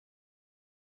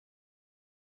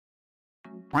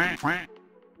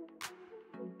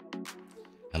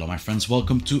Hello my friends,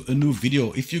 welcome to a new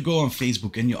video. If you go on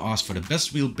Facebook and you ask for the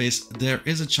best wheelbase, there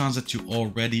is a chance that you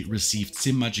already received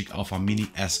Simagic alphamini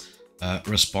as a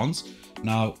response.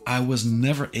 Now, I was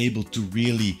never able to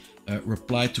really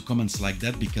reply to comments like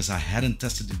that because I hadn't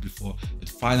tested it before, but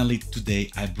finally today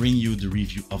I bring you the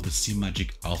review of the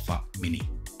Simagic alphamini.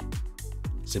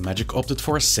 Simagic opted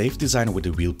for a safe design with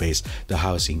the wheelbase. The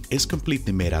housing is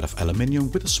completely made out of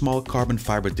aluminium with a small carbon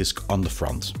fiber disc on the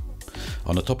front.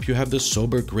 On the top you have the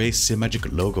sober grey Simagic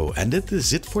logo, and that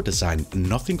is it for design,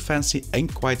 nothing fancy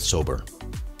and quite sober.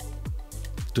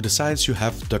 To the sides you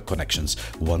have the connections.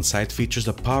 One side features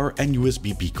the power and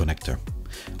USB-B connector.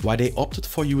 Why they opted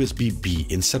for USB-B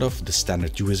instead of the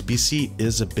standard USB-C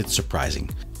is a bit surprising.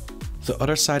 The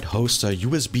other side hosts a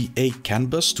USB-A CAN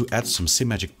bus to add some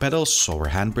Simagic pedals, solar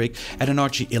handbrake and an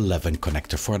RG11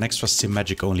 connector for an extra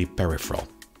Simagic only peripheral.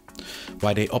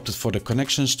 Why they opted for the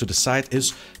connections to the side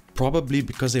is probably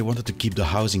because they wanted to keep the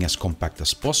housing as compact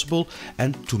as possible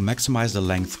and to maximize the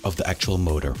length of the actual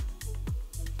motor.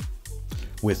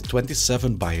 With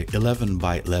 27 by 11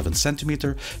 by 11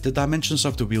 cm, the dimensions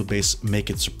of the wheelbase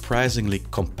make it surprisingly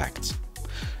compact.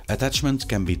 Attachment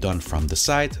can be done from the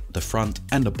side, the front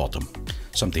and the bottom.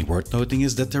 Something worth noting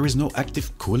is that there is no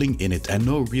active cooling in it and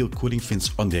no real cooling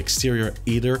fins on the exterior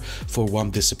either for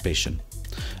warmth dissipation.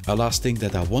 A last thing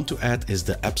that I want to add is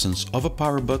the absence of a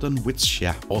power button, which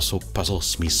also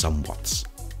puzzles me somewhat.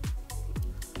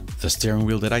 The steering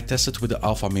wheel that I tested with the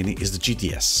alphamini is the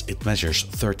GTS. It measures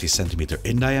 30 cm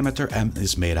in diameter and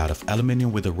is made out of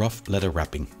aluminium with a rough leather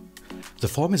wrapping. The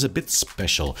form is a bit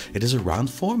special. It is a round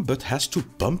form but has two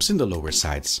bumps in the lower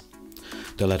sides.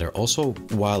 The leather also,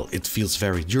 while it feels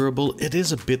very durable, it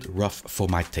is a bit rough for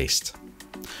my taste.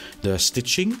 The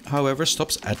stitching, however,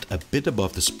 stops at a bit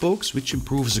above the spokes, which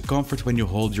improves the comfort when you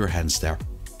hold your hands there.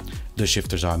 The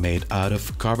shifters are made out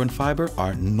of carbon fiber,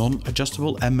 are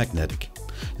non-adjustable and magnetic.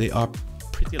 They are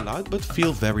pretty loud but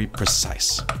feel very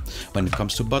precise. When it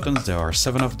comes to buttons, there are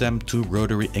 7 of them, 2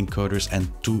 rotary encoders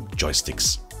and 2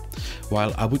 joysticks.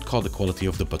 While I would call the quality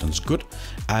of the buttons good,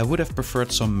 I would have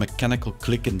preferred some mechanical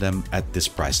click in them at this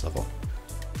price level.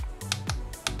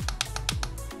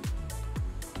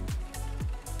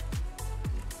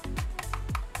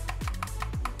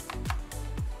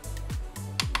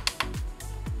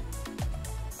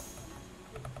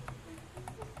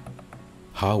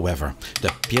 However, the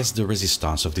pièce de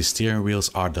résistance of the steering wheels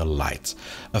are the light.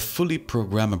 A fully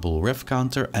programmable rev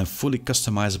counter and fully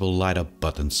customizable light up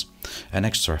buttons. An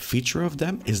extra feature of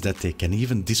them is that they can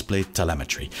even display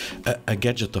telemetry. A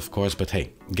gadget of course, but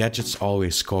hey, gadgets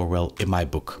always score well in my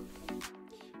book.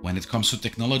 When it comes to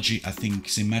technology, I think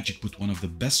Simagic put one of the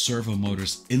best servo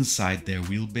motors inside their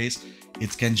wheelbase.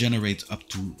 It can generate up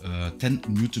to 10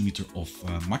 Nm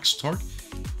of max torque.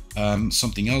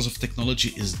 Something else of technology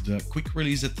is the quick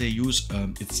release that they use.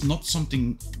 It's not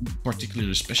something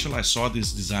particularly special. I saw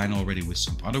this design already with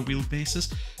some other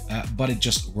wheelbases, but it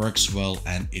just works well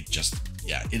and it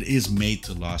is made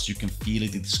to last. You can feel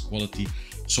it, it's quality.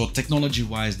 So technology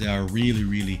wise, they are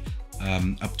really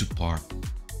up to par.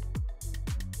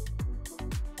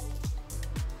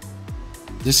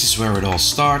 This is where it all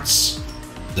starts.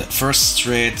 The first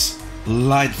straight,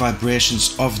 light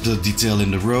vibrations of the detail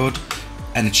in the road.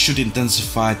 And it should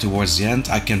intensify towards the end.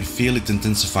 I can feel it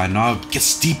intensify now. It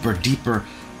gets deeper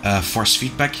force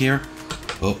feedback here.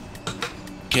 Oh,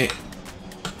 okay.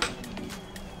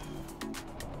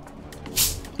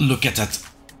 Look at that.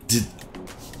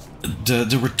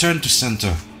 The return to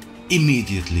center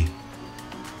immediately.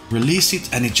 Release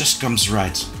it and it just comes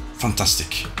right.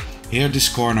 Fantastic. Here this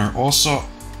corner also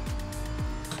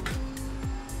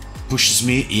pushes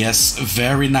me. Yes,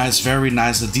 very nice, very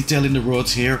nice. The detail in the road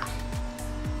here.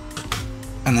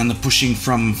 And then the pushing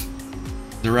from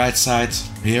the right side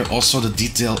here, also the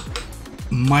detail,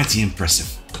 mighty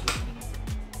impressive.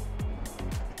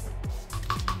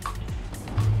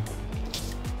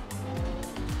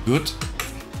 Good.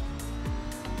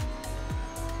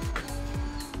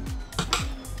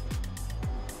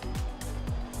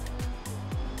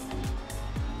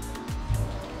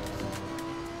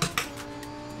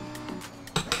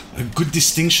 A good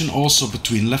distinction also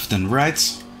between left and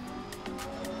right.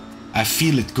 I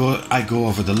feel it I go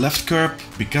over the left curb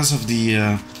because of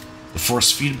the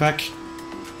force feedback.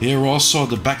 Here also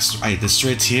the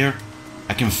straight here,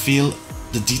 I can feel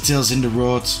the details in the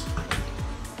road.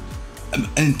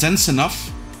 Intense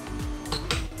enough.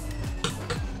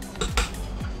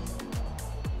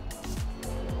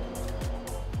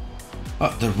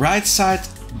 The right side,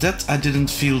 that I didn't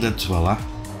feel that well. Huh?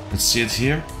 Let's see it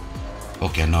here.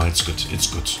 Okay, no, it's good. It's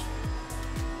good.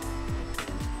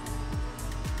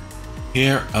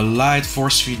 Here, a light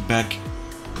force feedback,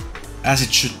 as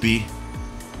it should be.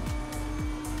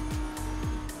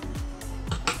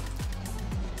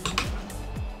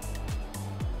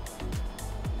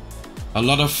 A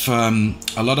lot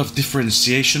of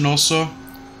differentiation also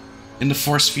in the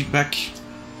force feedback.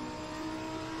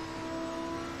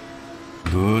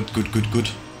 Good, good, good, good.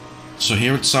 So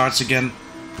here it starts again,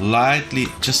 lightly,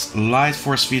 just light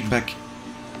force feedback,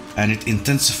 and it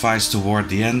intensifies toward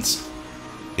the end.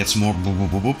 Gets more boop, boop,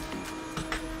 boop, boop.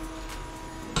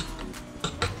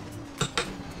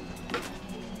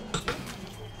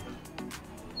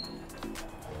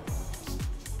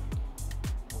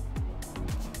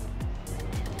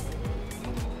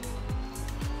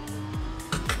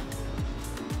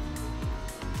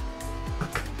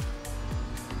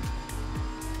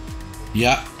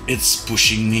 Yeah, it's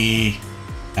pushing me,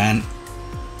 and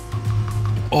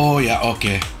oh yeah,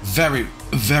 okay, very,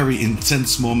 very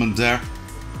intense moment there.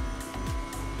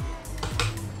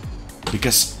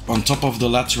 Because on top of the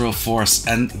lateral force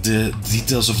and the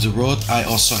details of the road, I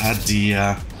also had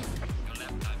the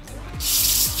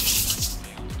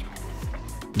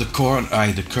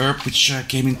curb which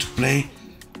came into play,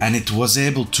 and it was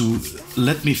able to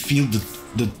let me feel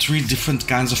the three different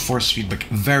kinds of force feedback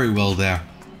very well there.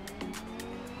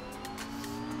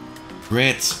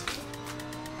 Great.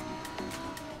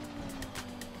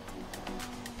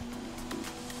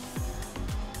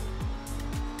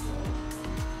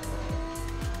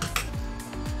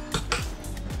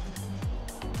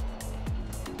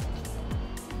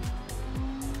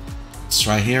 Let's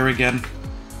try here again.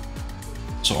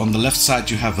 So on the left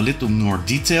side you have a little more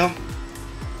detail.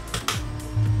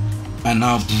 And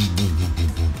now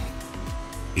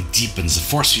it deepens, the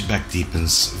force feedback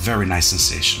deepens. Very nice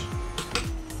sensation.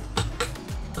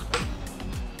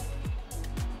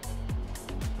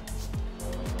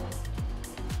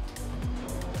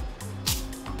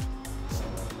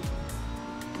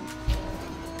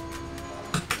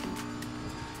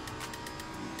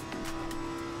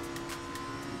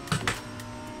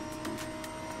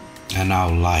 And now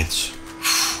light.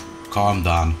 Calm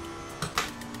down.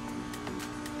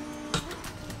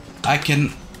 I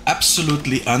can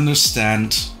absolutely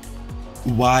understand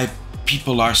why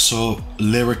people are so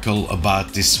lyrical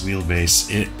about this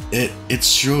wheelbase.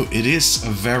 It's true, it is a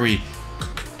very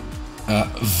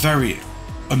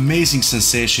amazing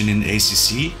sensation in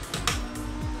ACC.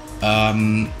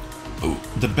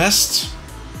 The best,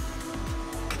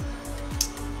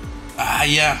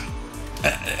 yeah,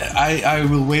 I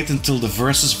will wait until the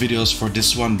versus videos for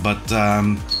this one, but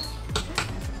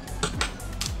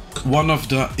one of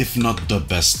the, if not the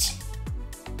best.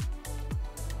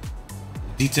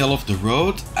 Detail of the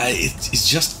road, it's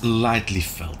just lightly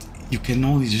felt. You can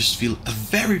only just feel a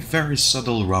very, very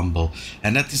subtle rumble,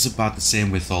 and that is about the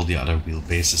same with all the other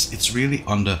wheelbases. It's really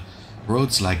on the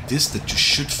roads like this that you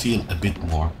should feel a bit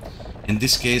more. In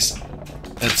this case,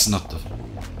 it's nothing.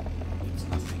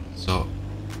 So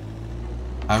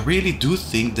I really do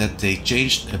think that they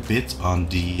changed a bit on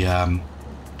the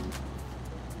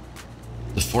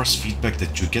force feedback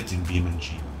that you get in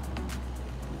BeamNG.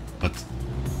 But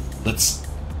let's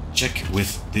check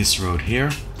with this road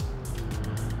here.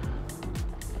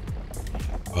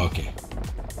 Okay,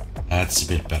 that's a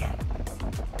bit better.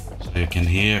 So you can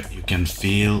hear, you can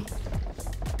feel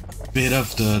a bit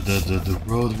of the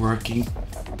road working.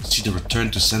 See, the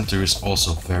return to center is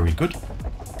also very good.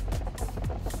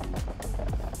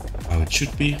 How it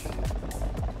should be.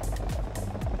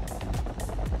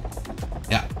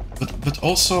 Yeah, but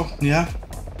also, yeah,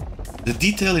 the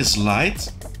detail is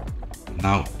light.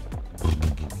 Now, very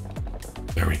good,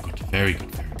 very good, very good.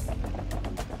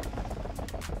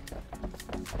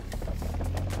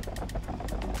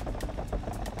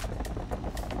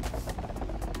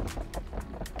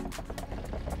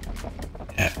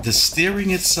 The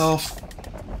steering itself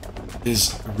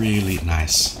is really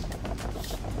nice.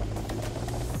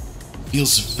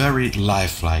 Feels very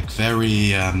lifelike,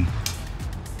 very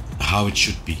how it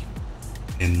should be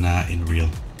in real.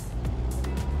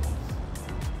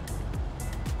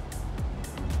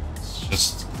 It's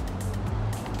just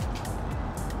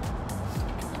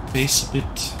pace a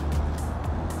bit.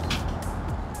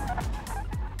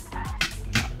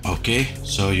 Okay,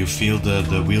 so you feel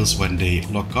the wheels when they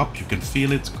lock up, you can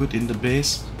feel it good in the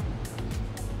base.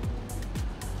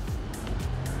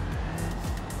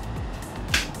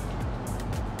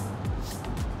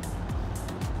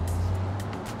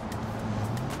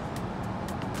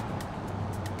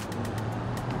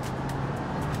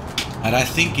 And I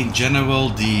think in general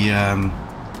the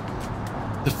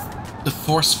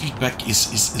force feedback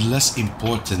is less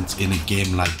important in a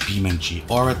game like BeamNG,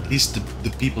 or at least the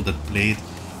people that played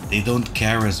they don't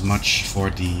care as much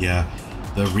for the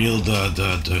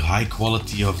high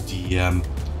quality of the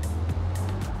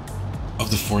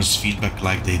force feedback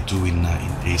like they do in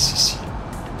ACC.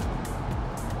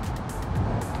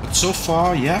 But so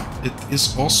far, yeah, it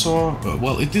is also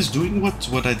well, it is doing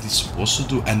what it is supposed to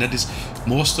do, and that is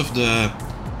most of the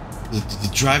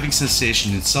driving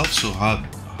sensation itself. So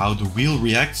how the wheel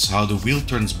reacts, how the wheel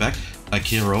turns back, like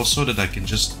here also, that I can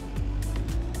just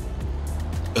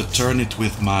turn it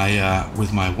with my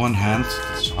one hand.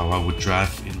 That's how I would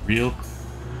drive in real.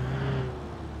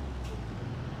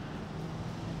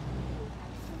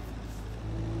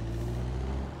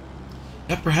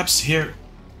 Yeah, perhaps here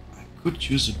I could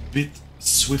use a bit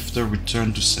swifter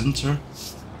return to center.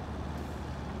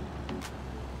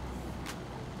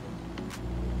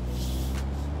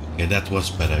 Okay, that was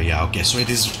better. Yeah, okay, so it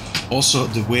is also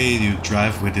the way you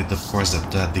drive with it, of course,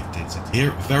 that dictates it.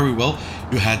 Here, very well,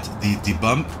 you had the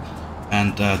bump,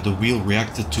 and the wheel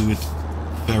reacted to it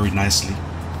very nicely.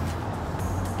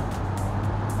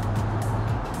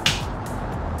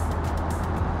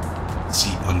 Let's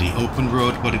see on the open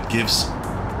road what it gives.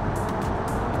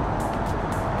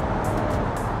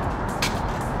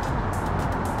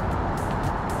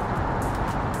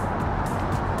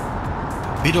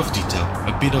 A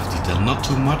bit of detail, not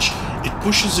too much. It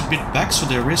pushes a bit back, so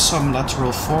there is some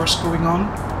lateral force going on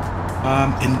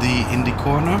in the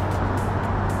corner.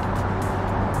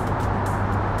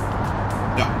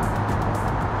 Yeah.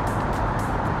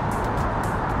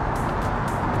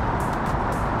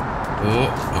 Oh,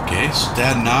 okay. So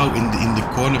there now in the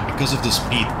corner, because of the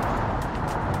speed,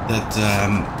 that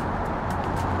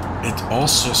it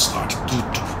also started to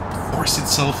force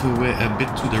itself away a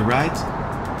bit to the right.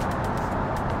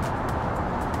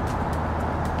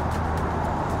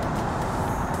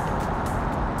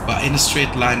 In a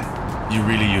straight line, you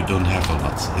don't have a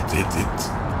lot.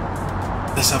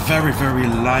 There's a very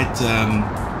light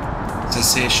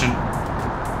sensation.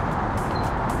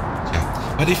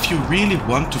 Yeah. But if you really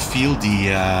want to feel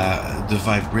the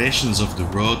vibrations of the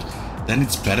road, then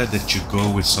it's better that you go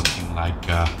with something like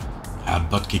a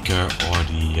butt kicker or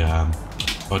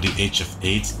the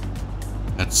HF8.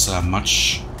 That's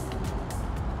much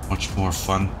more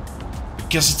fun.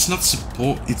 Because it's not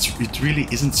it really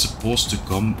isn't supposed to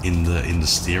come in the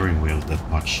steering wheel that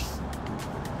much.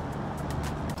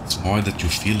 It's more that you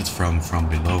feel it from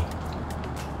below.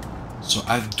 So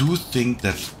I do think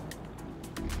that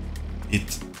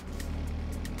it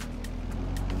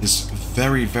is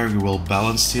very well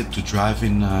balanced here to drive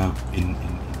in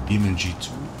BeamNG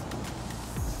 2.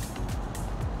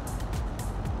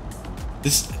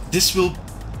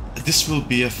 This will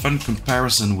be a fun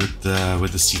comparison with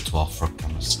the C12 for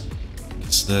Camus.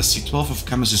 The C12 of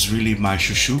Camus is really my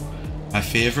chouchou, my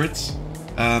favorite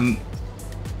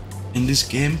in this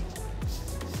game.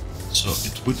 So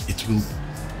it will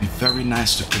be very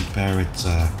nice to compare it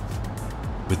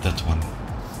with that one.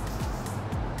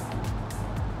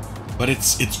 But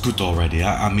it's good already.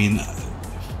 I mean,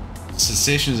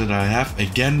 sensations that I have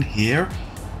again here.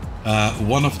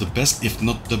 One of the best, if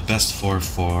not the best, for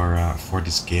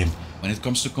this game. When it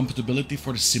comes to compatibility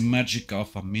for the Simagic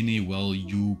alphamini, well,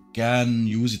 you can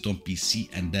use it on PC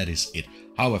and that is it.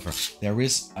 However, there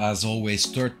is, as always,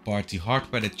 third-party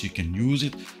hardware that you can use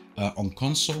it on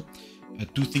console.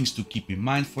 Two things to keep in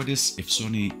mind for this: if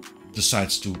Sony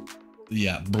decides to,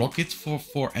 block it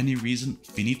for any reason,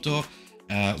 finito,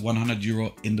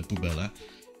 €100 in the poubelle.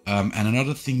 And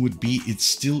another thing would be, it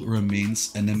still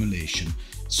remains an emulation.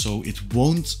 So it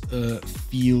won't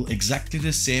feel exactly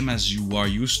the same as you are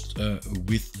used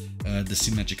with the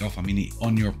Simagic alphamini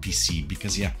on your PC,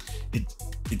 because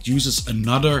it uses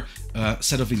another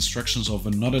set of instructions of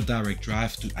another direct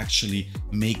drive to actually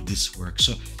make this work.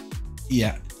 So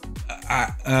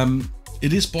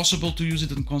it is possible to use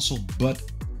it on console, but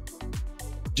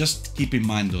just keep in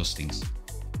mind those things.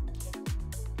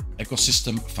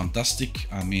 Ecosystem, fantastic.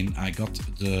 I mean, I got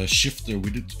the shifter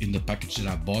with it in the package that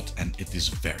I bought, and it is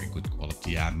very good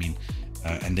quality. I mean,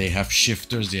 and they have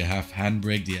shifters, they have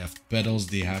handbrake, they have pedals,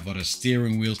 they have other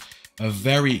steering wheels. A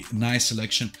very nice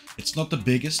selection. It's not the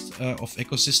biggest of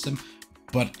Ecosystem,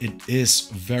 but it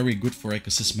is very good for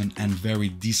Ecosystem and very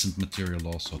decent material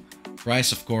also.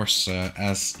 Price, of course,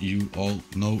 as you all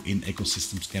know, in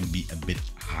Ecosystems can be a bit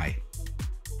high.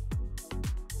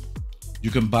 You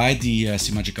can buy the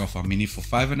Simagic alphamini for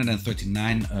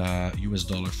 $539 US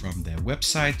from their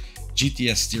website.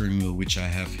 GTS steering wheel, which I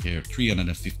have here,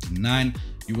 $359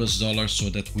 US, so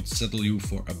that would settle you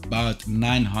for about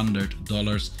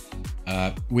 $900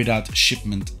 without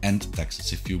shipment and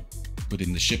taxes. If you put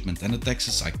in the shipment and the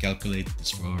taxes. I calculated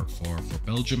this for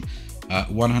Belgium.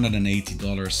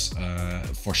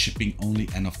 $180 for shipping only,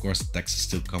 and of course the taxes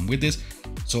still come with this.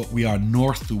 So we are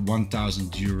north to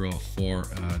 €1,000 for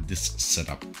this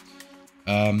setup.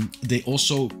 They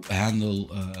also handle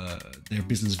their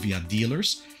business via dealers,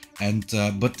 and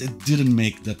but it didn't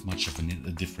make that much of a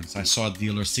difference. I saw a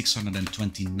dealer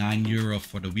 €629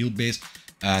 for the wheelbase,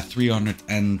 300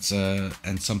 and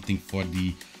something for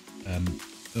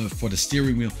the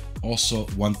steering wheel, also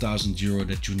 €1,000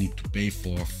 that you need to pay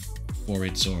for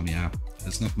it. So yeah,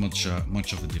 it's not much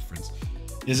of a difference.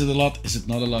 Is it a lot? Is it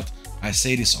not a lot? I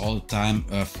say this all the time.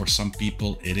 For some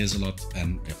people it is a lot, and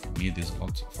for me it is a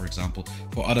lot, for example.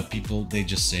 For other people, they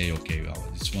just say, okay, well,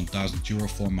 it's €1,000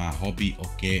 for my hobby,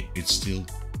 okay, it's still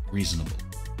reasonable.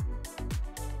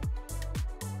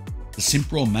 The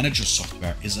SimPro Manager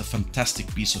software is a fantastic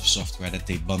piece of software that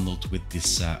they bundled with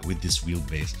this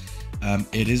wheelbase.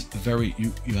 It is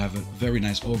you have a very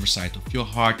nice oversight of your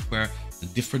hardware, the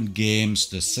different games,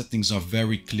 the settings are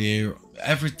very clear,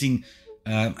 everything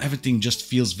just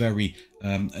feels very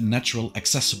natural,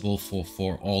 accessible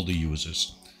for all the users.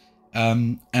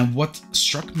 And what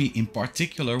struck me in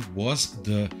particular was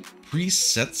the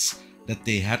presets that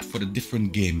they had for the different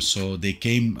games. So they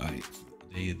came,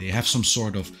 they have some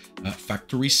sort of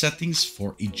factory settings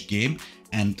for each game,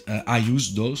 and I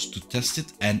used those to test it,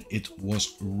 and it was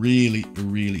really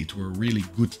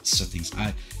good settings.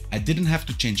 I didn't have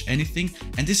to change anything,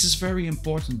 and this is very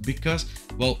important because,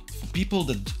 well, for people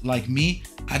that like me,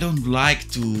 I don't like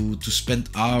to spend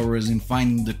hours in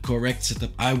finding the correct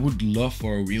setup. I would love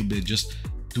for a wheelbase just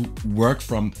to work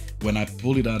from when I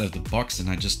pull it out of the box and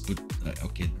I just put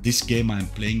okay, this game I'm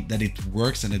playing, that it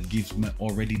works, and it gives me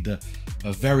already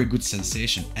a very good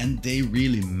sensation. And they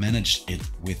really managed it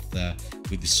with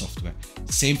the software.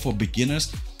 Same for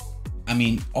beginners. I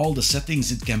mean, all the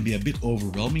settings, it can be a bit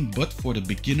overwhelming, but for the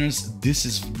beginners, this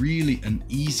is really an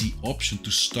easy option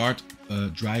to start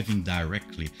driving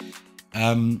directly.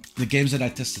 The games that I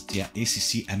tested, yeah,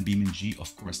 ACC and BeamNG,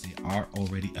 of course, they are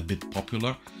already a bit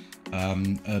popular.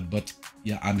 But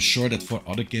yeah, I'm sure that for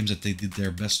other games that they did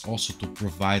their best also to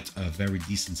provide very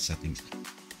decent settings.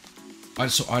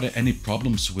 Also, are there any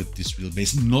problems with this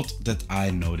wheelbase? Not that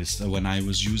I noticed. When I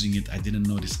was using it, I didn't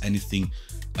notice anything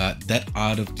that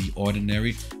out of the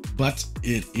ordinary, but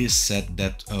it is said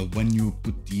that when you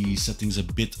put the settings a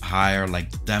bit higher,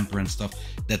 like the damper and stuff,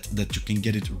 that you can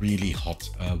get it really hot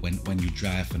when you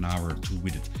drive an hour or two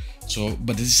with it. So,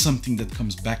 but this is something that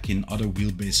comes back in other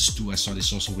wheelbases too. I saw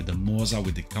this also with the Moza,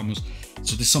 with the Camus.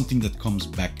 So this is something that comes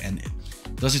back. And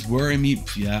does it worry me?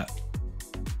 Yeah.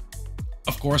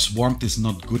 Of course, warmth is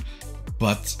not good,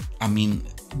 but I mean,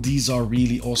 these are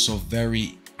really also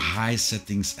very high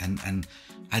settings, and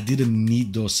I didn't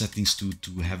need those settings to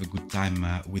have a good time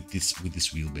with this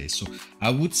wheelbase. So I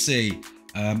would say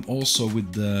also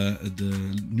with the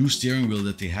new steering wheel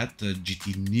that they had, the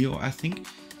GT Neo, I think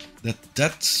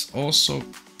that also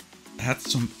had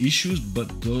some issues,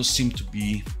 but those seem to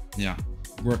be, yeah,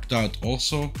 worked out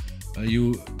also.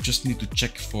 You just need to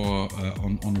check for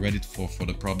on Reddit for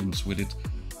the problems with it,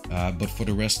 but for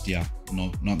the rest, yeah,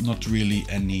 no, not really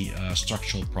any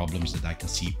structural problems that I can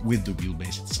see with the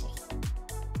wheelbase itself.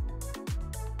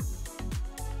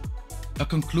 A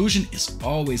conclusion is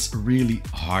always really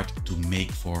hard to make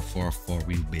for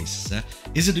wheelbases.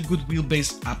 Is it a good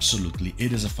wheelbase? Absolutely,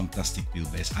 it is a fantastic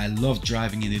wheelbase. I love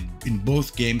driving it in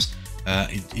both games.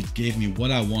 It gave me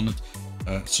what I wanted,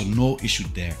 so no issue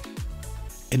there.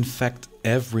 In fact,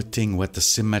 everything what the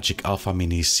Simagic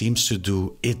alphamini seems to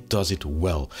do, it does it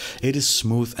well. It is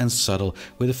smooth and subtle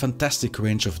with a fantastic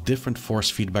range of different force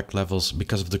feedback levels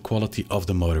because of the quality of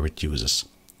the motor it uses.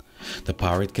 The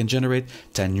power it can generate,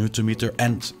 10 Nm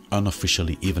and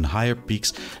unofficially even higher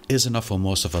peaks, is enough for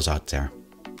most of us out there.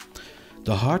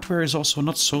 The hardware is also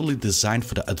not solely designed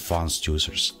for the advanced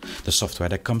users. The software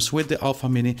that comes with the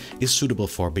alphamini is suitable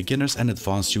for beginners and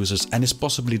advanced users, and is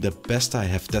possibly the best I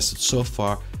have tested so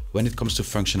far when it comes to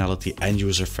functionality and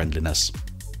user friendliness.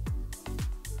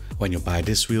 When you buy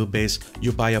this wheelbase,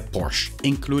 you buy a Porsche,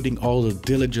 including all the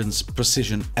diligence,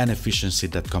 precision and efficiency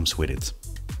that comes with it.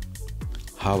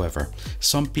 However,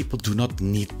 some people do not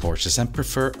need Porsches and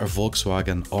prefer a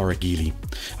Volkswagen or a Geely.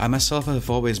 I myself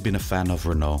have always been a fan of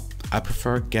Renault. I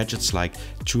prefer gadgets like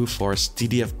True Force,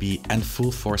 TDFB and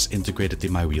Full Force integrated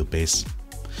in my wheelbase.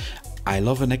 I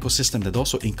love an ecosystem that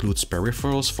also includes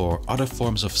peripherals for other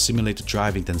forms of simulated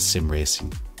driving than sim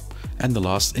racing. And the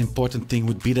last important thing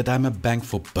would be that I'm a bang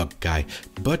for buck guy.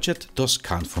 Budget does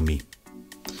count for me.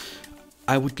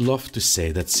 I would love to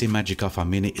say that Simagic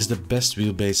alphamini is the best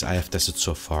wheelbase I have tested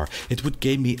so far. It would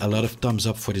give me a lot of thumbs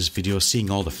up for this video seeing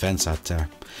all the fans out there.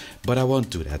 But I won't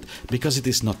do that, because it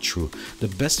is not true. The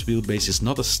best wheelbase is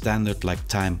not a standard like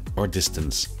time or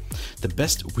distance. The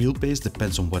best wheelbase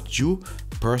depends on what you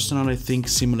personally think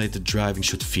simulated driving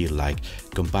should feel like,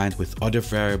 combined with other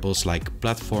variables like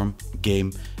platform,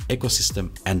 game, ecosystem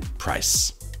and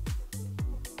price.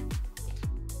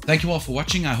 Thank you all for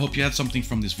watching. I hope you had something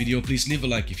from this video. Please leave a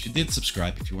like if you did,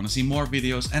 subscribe if you want to see more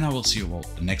videos, and I will see you all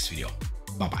in the next video.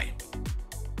 Bye bye.